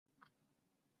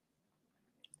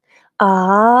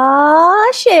Ah,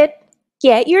 shit.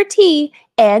 Get your tea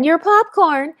and your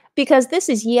popcorn because this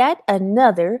is yet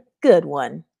another good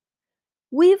one.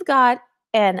 We've got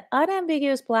an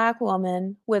unambiguous black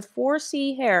woman with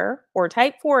 4C hair or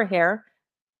type 4 hair.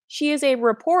 She is a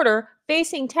reporter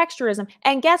facing texturism.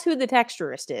 And guess who the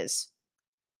texturist is?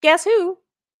 Guess who?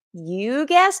 You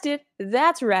guessed it.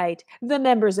 That's right, the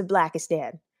members of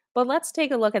Blackistan. But let's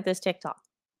take a look at this TikTok.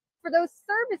 For those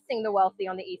servicing the wealthy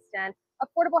on the East End,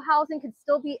 affordable housing could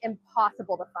still be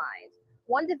impossible to find.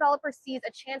 One developer sees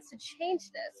a chance to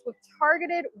change this with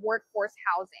targeted workforce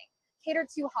housing, catered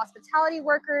to hospitality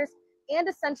workers and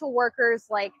essential workers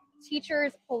like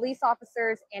teachers, police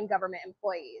officers, and government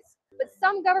employees. But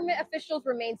some government officials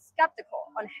remain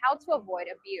skeptical on how to avoid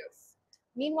abuse.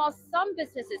 Meanwhile, some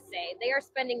businesses say they are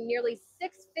spending nearly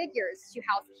 6 figures to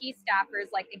house key staffers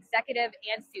like executive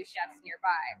and sous chefs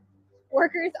nearby.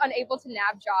 Workers unable to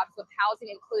nab jobs with housing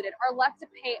included are left to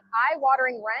pay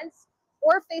eye-watering rents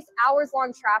or face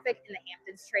hours-long traffic in the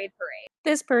Hamptons Trade Parade.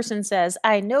 This person says,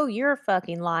 I know you're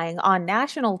fucking lying on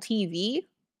national TV.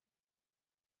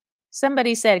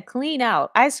 Somebody said, clean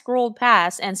out. I scrolled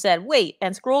past and said, wait,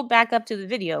 and scrolled back up to the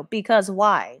video because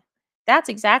why? That's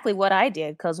exactly what I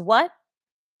did. Because what?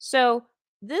 So,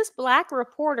 this black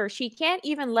reporter, she can't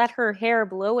even let her hair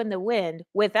blow in the wind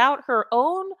without her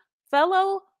own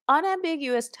fellow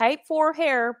unambiguous type 4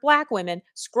 hair black women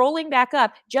scrolling back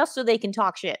up just so they can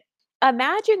talk shit.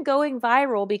 Imagine going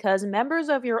viral because members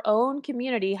of your own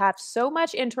community have so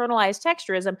much internalized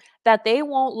texturism that they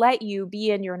won't let you be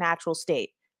in your natural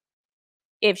state.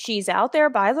 If she's out there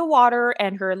by the water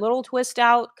and her little twist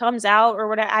out comes out or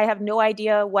whatever, I have no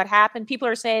idea what happened. People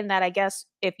are saying that I guess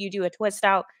if you do a twist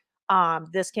out,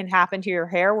 this can happen to your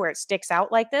hair where it sticks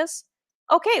out like this.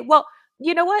 Okay, well,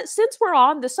 you know what? Since we're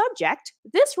on the subject,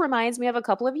 this reminds me of a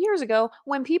couple of years ago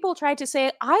when people tried to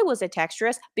say I was a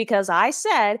texturist because I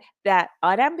said that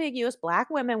unambiguous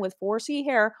black women with 4C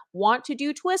hair want to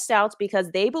do twist outs because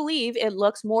they believe it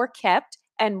looks more kept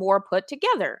and more put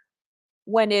together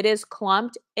when it is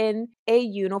clumped in a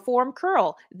uniform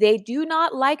curl. They do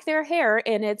not like their hair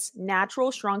in its natural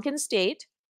shrunken state.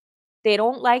 They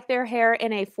don't like their hair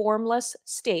in a formless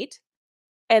state.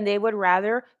 And they would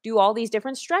rather do all these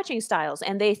different stretching styles.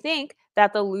 And they think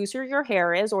that the looser your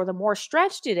hair is or the more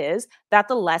stretched it is, that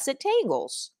the less it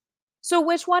tangles. So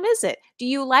which one is it? Do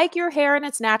you like your hair in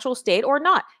its natural state or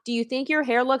not? Do you think your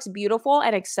hair looks beautiful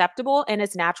and acceptable in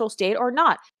its natural state or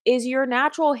not? Is your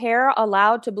natural hair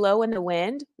allowed to blow in the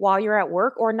wind while you're at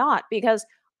work or not? Because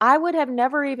I would have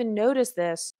never even noticed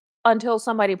this until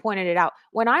somebody pointed it out.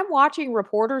 When I'm watching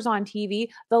reporters on TV,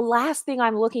 the last thing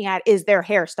I'm looking at is their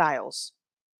hairstyles.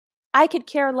 I could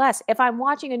care less. If I'm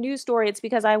watching a news story, it's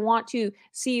because I want to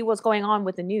see what's going on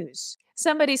with the news.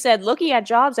 Somebody said looking at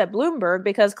jobs at Bloomberg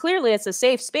because clearly it's a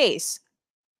safe space.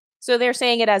 So they're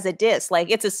saying it as a diss, like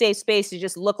it's a safe space to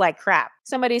just look like crap.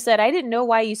 Somebody said, I didn't know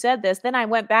why you said this. Then I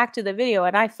went back to the video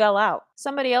and I fell out.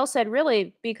 Somebody else said,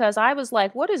 really? Because I was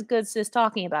like, what is good sis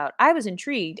talking about? I was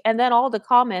intrigued. And then all the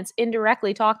comments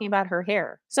indirectly talking about her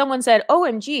hair. Someone said,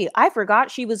 OMG, I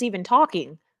forgot she was even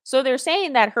talking. So they're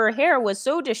saying that her hair was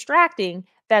so distracting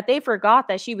that they forgot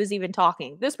that she was even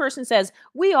talking. This person says,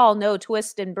 we all know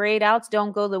twist and braid outs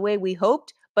don't go the way we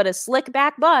hoped, but a slick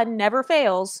back bun never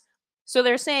fails. So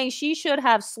they're saying she should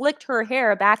have slicked her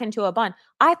hair back into a bun.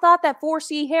 I thought that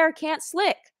 4C hair can't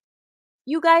slick.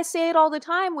 You guys say it all the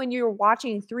time when you're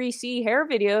watching 3C hair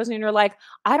videos and you're like,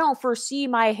 I don't foresee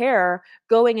my hair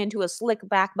going into a slick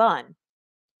back bun.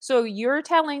 So you're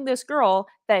telling this girl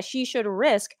that she should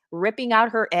risk ripping out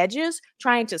her edges,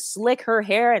 trying to slick her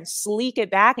hair and sleek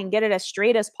it back and get it as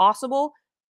straight as possible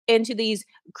into these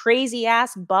crazy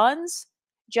ass buns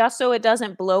just so it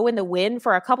doesn't blow in the wind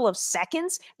for a couple of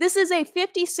seconds? This is a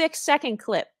 56-second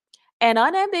clip. An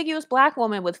unambiguous black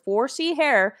woman with 4C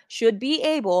hair should be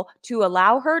able to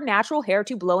allow her natural hair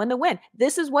to blow in the wind.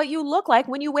 This is what you look like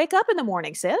when you wake up in the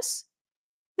morning, sis.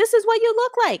 This is what you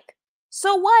look like.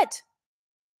 So what?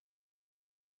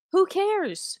 Who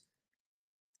cares?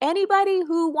 Anybody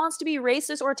who wants to be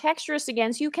racist or texturist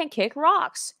against you can kick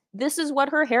rocks. This is what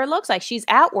her hair looks like. She's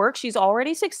at work. She's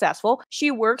already successful.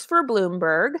 She works for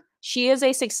Bloomberg. She is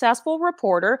a successful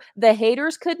reporter. The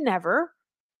haters could never.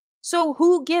 So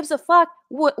who gives a fuck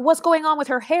what's going on with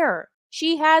her hair?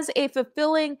 She has a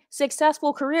fulfilling,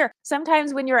 successful career.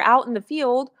 Sometimes when you're out in the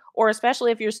field, or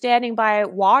especially if you're standing by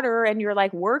water and you're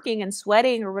like working and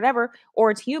sweating or whatever,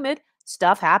 or it's humid,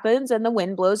 stuff happens and the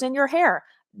wind blows in your hair.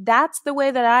 That's the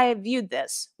way that I viewed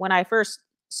this when I first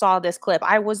saw this clip.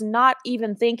 I was not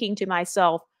even thinking to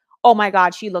myself, oh my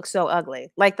God, she looks so ugly.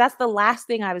 Like that's the last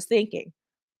thing I was thinking.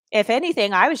 If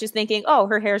anything, I was just thinking, oh,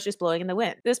 her hair's just blowing in the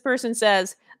wind. This person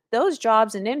says, those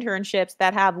jobs and internships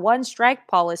that have one strike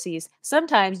policies,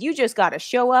 sometimes you just gotta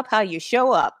show up how you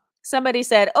show up. Somebody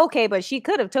said, okay, but she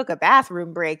could have took a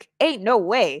bathroom break. Ain't no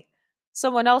way.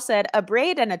 Someone else said, a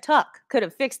braid and a tuck could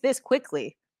have fixed this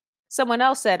quickly. Someone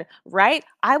else said, right?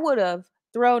 I would have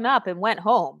thrown up and went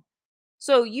home.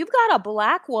 So you've got a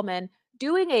black woman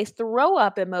doing a throw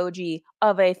up emoji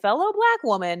of a fellow black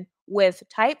woman with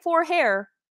type 4 hair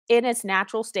in its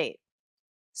natural state.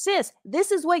 Sis,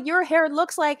 this is what your hair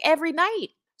looks like every night.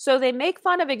 So they make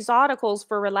fun of Exoticals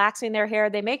for relaxing their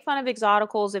hair. They make fun of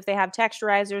Exoticals if they have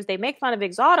texturizers. They make fun of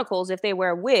Exoticals if they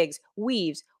wear wigs,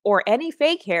 weaves, or any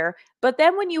fake hair. But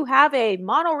then when you have a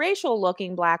monoracial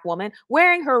looking black woman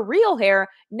wearing her real hair,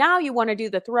 now you want to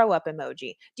do the throw up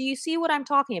emoji. Do you see what I'm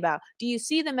talking about? Do you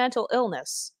see the mental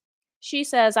illness? She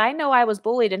says, I know I was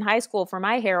bullied in high school for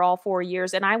my hair all 4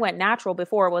 years and I went natural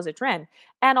before it was a trend.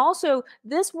 And also,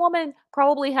 this woman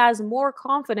probably has more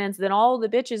confidence than all the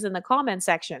bitches in the comment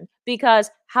section because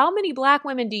how many black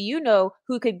women do you know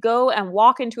who could go and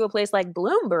walk into a place like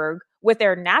Bloomberg with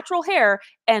their natural hair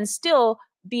and still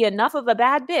be enough of a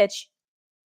bad bitch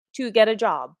to get a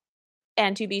job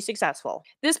and to be successful?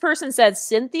 This person said,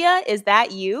 Cynthia, is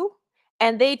that you?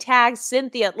 And they tagged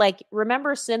Cynthia, like,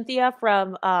 remember Cynthia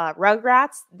from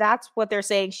Rugrats? That's what they're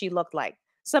saying she looked like.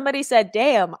 Somebody said,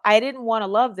 damn, I didn't want to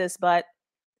love this, but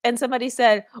and somebody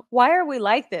said, why are we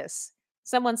like this?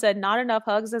 Someone said, not enough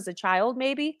hugs as a child,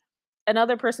 maybe.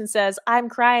 Another person says, I'm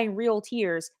crying real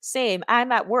tears. Same,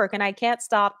 I'm at work and I can't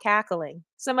stop cackling.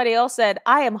 Somebody else said,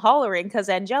 I am hollering because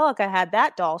Angelica had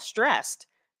that doll stressed.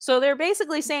 So they're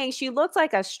basically saying she looks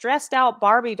like a stressed out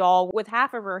Barbie doll with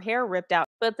half of her hair ripped out.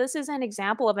 But this is an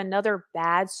example of another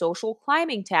bad social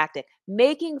climbing tactic,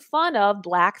 making fun of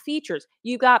black features.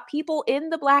 You got people in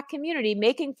the black community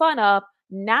making fun of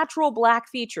natural black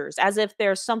features as if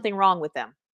there's something wrong with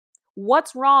them.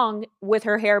 What's wrong with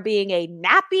her hair being a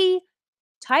nappy,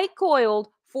 tight coiled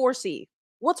 4C?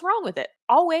 What's wrong with it?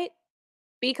 I'll wait.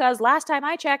 Because last time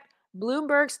I checked,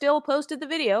 Bloomberg still posted the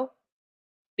video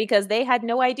because they had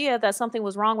no idea that something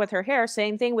was wrong with her hair.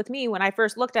 Same thing with me. When I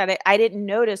first looked at it, I didn't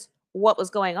notice what was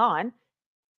going on.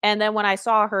 And then when I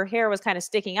saw her hair was kind of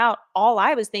sticking out, all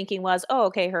I was thinking was, oh,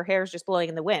 okay, her hair is just blowing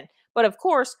in the wind. But of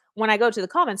course, when I go to the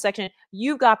comment section,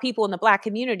 you've got people in the black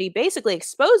community basically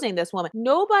exposing this woman.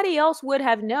 Nobody else would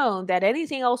have known that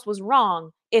anything else was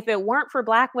wrong if it weren't for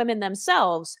black women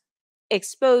themselves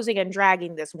exposing and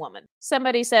dragging this woman.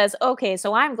 Somebody says, okay,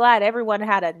 so I'm glad everyone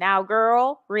had a now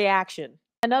girl reaction.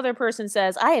 Another person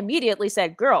says, I immediately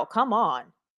said, girl, come on.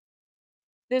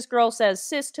 This girl says,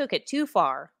 sis took it too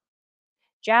far.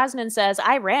 Jasmine says,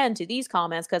 I ran to these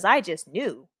comments because I just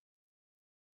knew.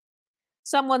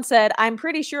 Someone said, I'm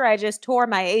pretty sure I just tore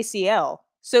my ACL.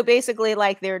 So basically,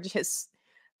 like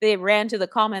they ran to the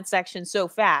comment section so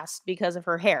fast because of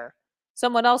her hair.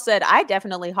 Someone else said, I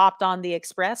definitely hopped on the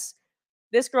express.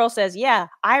 This girl says, yeah,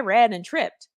 I ran and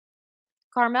tripped.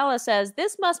 Carmela says,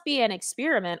 this must be an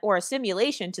experiment or a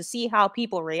simulation to see how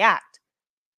people react.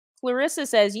 Clarissa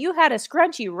says, you had a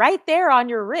scrunchie right there on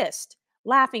your wrist.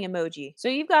 Laughing emoji. So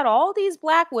you've got all these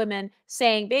black women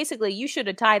saying basically you should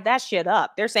have tied that shit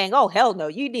up. They're saying, oh, hell no,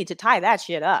 you need to tie that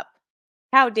shit up.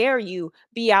 How dare you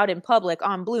be out in public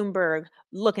on Bloomberg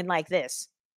looking like this?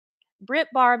 Britt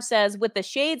Barb says, with the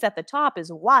shades at the top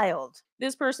is wild.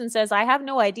 This person says, I have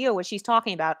no idea what she's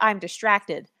talking about. I'm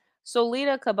distracted.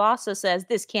 Solita Cabasa says,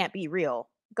 this can't be real.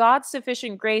 God's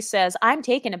Sufficient Grace says, I'm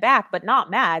taken aback but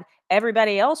not mad.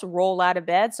 Everybody else roll out of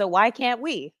bed, so why can't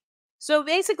we? So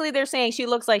basically, they're saying she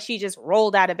looks like she just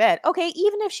rolled out of bed. Okay,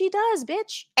 even if she does,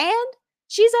 bitch. And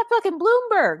she's at fucking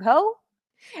Bloomberg, ho.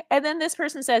 And then this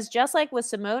person says, just like with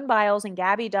Simone Biles and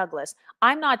Gabby Douglas,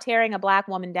 I'm not tearing a black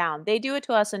woman down. They do it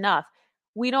to us enough.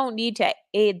 We don't need to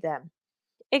aid them.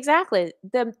 Exactly.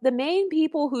 The main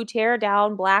people who tear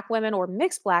down black women or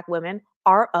mixed black women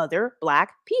are other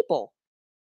black people.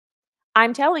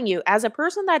 I'm telling you, as a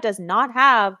person that does not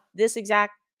have this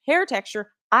exact hair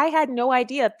texture, I had no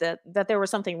idea that there was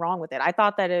something wrong with it. I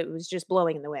thought that it was just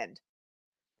blowing in the wind.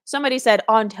 Somebody said,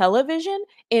 on television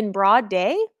in broad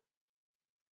day?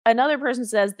 Another person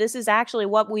says, this is actually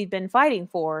what we've been fighting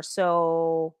for.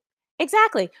 So,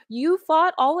 exactly. You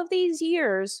fought all of these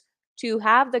years to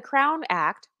have the Crown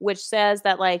Act, which says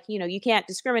that, like, you can't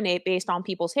discriminate based on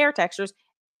people's hair textures.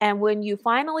 And when you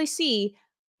finally see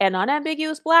an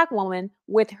unambiguous black woman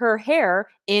with her hair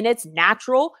in its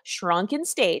natural shrunken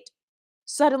state,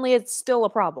 suddenly it's still a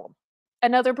problem.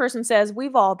 Another person says,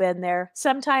 we've all been there.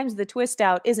 Sometimes the twist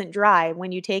out isn't dry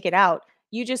when you take it out.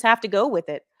 You just have to go with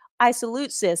it. I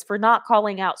salute sis for not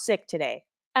calling out sick today.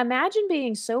 Imagine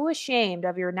being so ashamed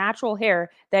of your natural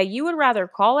hair that you would rather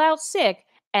call out sick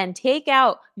and take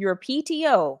out your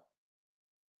PTO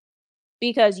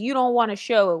because you don't want to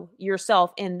show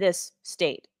yourself in this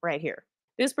state right here.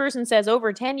 This person says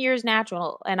over 10 years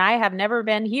natural, and I have never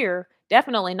been here,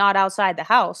 definitely not outside the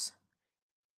house.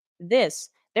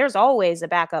 There's always a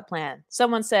backup plan.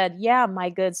 Someone said, yeah, my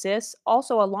good sis,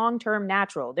 also a long term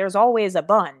natural. There's always a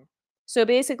bun. So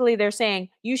basically, they're saying,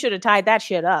 you should have tied that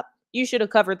shit up. You should have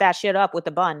covered that shit up with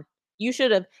the bun. You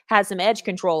should have had some edge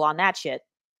control on that shit,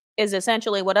 is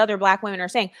essentially what other black women are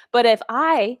saying. But if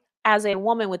I, as a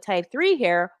woman with type 3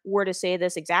 hair, were to say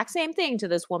this exact same thing to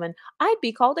this woman, I'd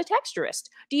be called a texturist.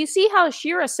 Do you see how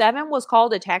Shira 7 was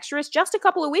called a texturist just a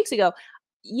couple of weeks ago?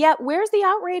 Yet, where's the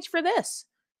outrage for this?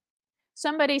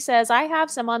 Somebody says, I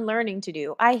have some unlearning to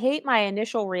do. I hate my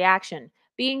initial reaction.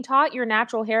 Being taught your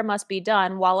natural hair must be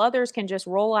done while others can just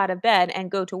roll out of bed and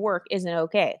go to work isn't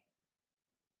okay.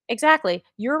 Exactly.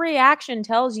 Your reaction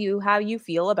tells you how you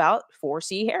feel about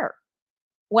 4C hair.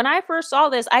 When I first saw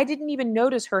this, I didn't even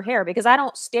notice her hair because I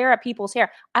don't stare at people's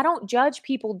hair. I don't judge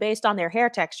people based on their hair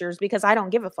textures because I don't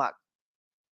give a fuck.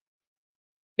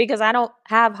 Because I don't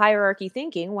have hierarchy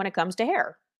thinking when it comes to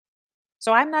hair.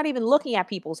 So I'm not even looking at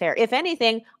people's hair. If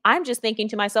anything, I'm just thinking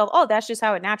to myself, oh, that's just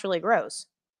how it naturally grows,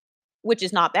 which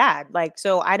is not bad. Like,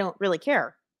 so I don't really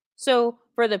care. So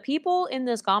for the people in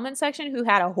this comment section who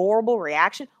had a horrible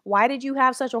reaction, why did you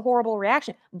have such a horrible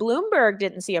reaction? Bloomberg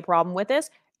didn't see a problem with this.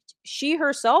 She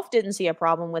herself didn't see a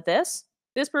problem with this.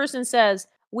 This person says,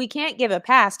 we can't give a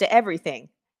pass to everything.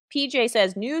 PJ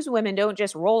says, news women don't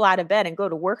just roll out of bed and go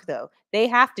to work, though. They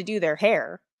have to do their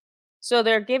hair. So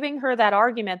they're giving her that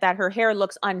argument that her hair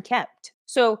looks unkept.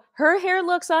 So her hair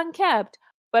looks unkept,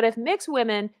 but if mixed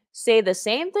women say the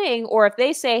same thing, or if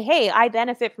they say, hey, I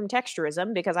benefit from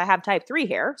texturism because I have type 3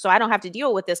 hair, so I don't have to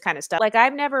deal with this kind of stuff. Like,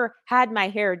 I've never had my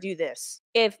hair do this.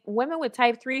 If women with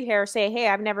type 3 hair say, hey,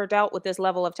 I've never dealt with this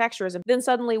level of texturism, then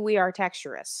suddenly we are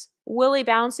texturists. Willie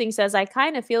Bouncing says, I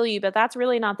kind of feel you, but that's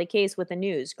really not the case with the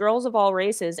news. Girls of all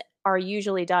races are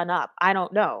usually done up. I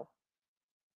don't know.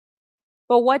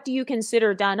 But what do you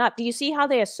consider done up? Do you see how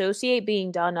they associate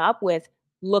being done up with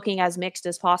looking as mixed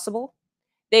as possible?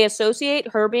 They associate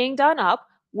her being done up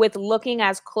with looking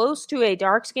as close to a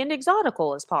dark skinned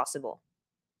exotical as possible.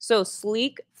 So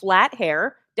sleek, flat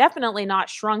hair, definitely not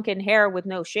shrunken hair with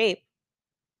no shape.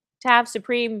 Tab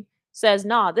Supreme says,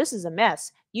 nah, this is a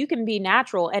mess. You can be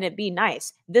natural and it be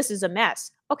nice. This is a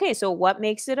mess. Okay, so what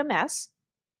makes it a mess?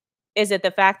 Is it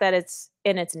the fact that it's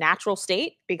in its natural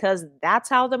state? Because that's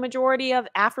how the majority of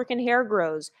African hair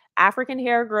grows. African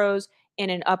hair grows in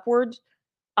an upward,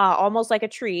 almost like a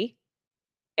tree.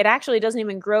 It actually doesn't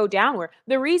even grow downward.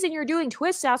 The reason you're doing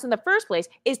twist outs in the first place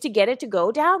is to get it to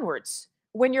go downwards.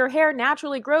 When your hair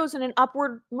naturally grows in an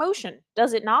upward motion,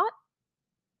 does it not?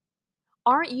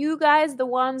 Aren't you guys the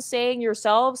ones saying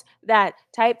yourselves that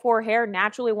type 4 hair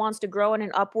naturally wants to grow in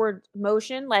an upward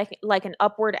motion, like an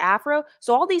upward afro?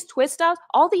 So all these twist outs,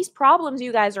 all these problems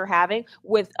you guys are having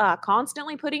with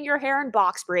constantly putting your hair in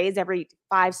box braids every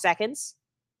 5 seconds,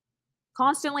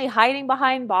 constantly hiding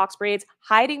behind box braids,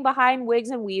 hiding behind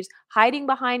wigs and weaves, hiding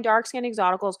behind dark skin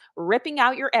exoticals, ripping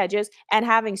out your edges, and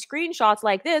having screenshots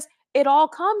like this, it all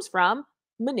comes from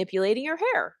manipulating your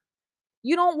hair.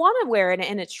 You don't want to wear it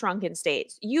in its shrunken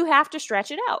state. You have to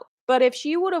stretch it out. But if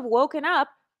she would have woken up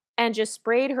and just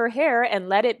sprayed her hair and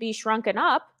let it be shrunken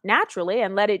up naturally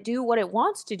and let it do what it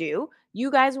wants to do,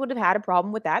 you guys would have had a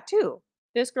problem with that too.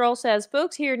 This girl says,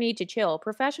 folks here need to chill.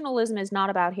 Professionalism is not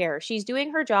about hair. She's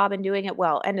doing her job and doing it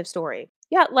well. End of story.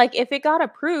 Yeah, like if it got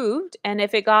approved and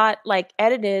if it got like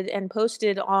edited and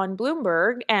posted on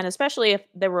Bloomberg, and especially if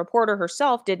the reporter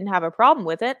herself didn't have a problem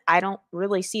with it, I don't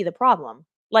really see the problem.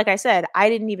 Like I said, I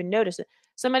didn't even notice it.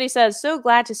 Somebody says, so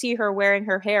glad to see her wearing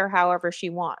her hair however she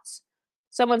wants.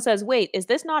 Someone says, wait, is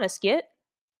this not a skit?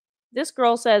 This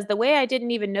girl says, the way I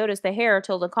didn't even notice the hair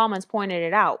till the comments pointed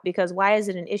it out, because why is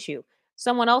it an issue?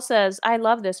 Someone else says, I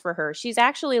love this for her. She's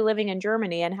actually living in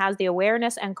Germany and has the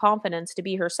awareness and confidence to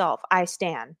be herself. I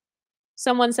stan.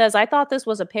 Someone says, I thought this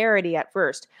was a parody at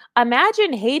first.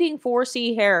 Imagine hating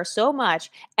 4C hair so much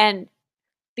and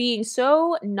being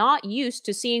so not used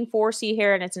to seeing 4C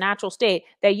hair in its natural state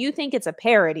that you think it's a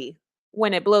parody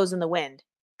when it blows in the wind.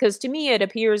 Because to me, it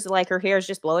appears like her hair is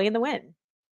just blowing in the wind.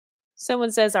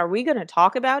 Someone says, are we going to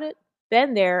talk about it?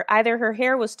 Been there. Either her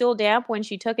hair was still damp when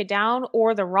she took it down,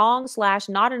 or the wrong /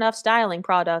 not enough styling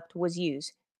product was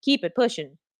used. Keep it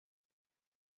pushing.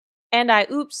 And I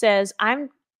oops says, I'm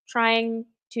trying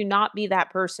to not be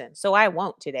that person, so I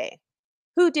won't today.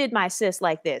 Who did my sis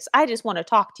like this? I just want to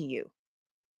talk to you.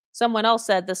 Someone else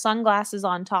said, the sunglasses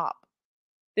on top.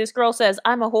 This girl says,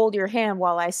 "I'ma hold your hand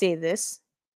while I say this."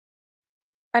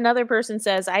 Another person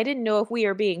says, "I didn't know if we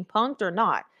are being punked or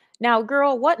not. Now,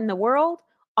 girl, what in the world?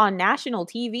 On national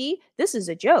TV? This is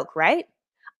a joke, right?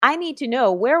 I need to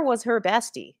know, where was her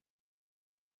bestie?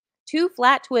 Two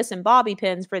flat twists and bobby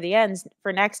pins for the ends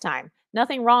for next time.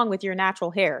 Nothing wrong with your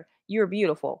natural hair. You're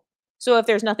beautiful." So if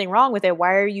there's nothing wrong with it,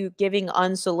 why are you giving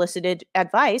unsolicited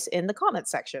advice in the comment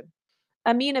section?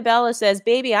 Amina Bella says,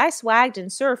 "Baby, I swagged and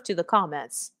surfed to the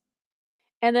comments."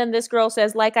 And then this girl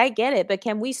says, like, "I get it, but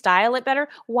can we style it better?"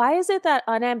 Why is it that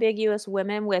unambiguous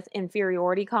women with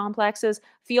inferiority complexes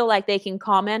feel like they can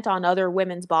comment on other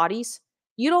women's bodies?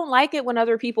 You don't like it when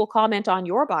other people comment on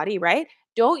your body, right?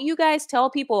 Don't you guys tell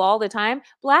people all the time,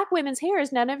 "Black women's hair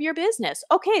is none of your business"?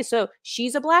 Okay, so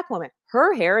she's a black woman.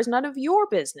 Her hair is none of your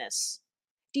business.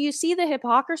 Do you see the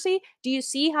hypocrisy? Do you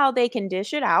see how they can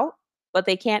dish it out, but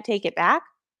they can't take it back?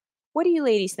 What do you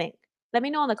ladies think? Let me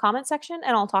know in the comment section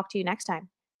and I'll talk to you next time.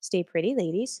 Stay pretty,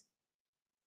 ladies.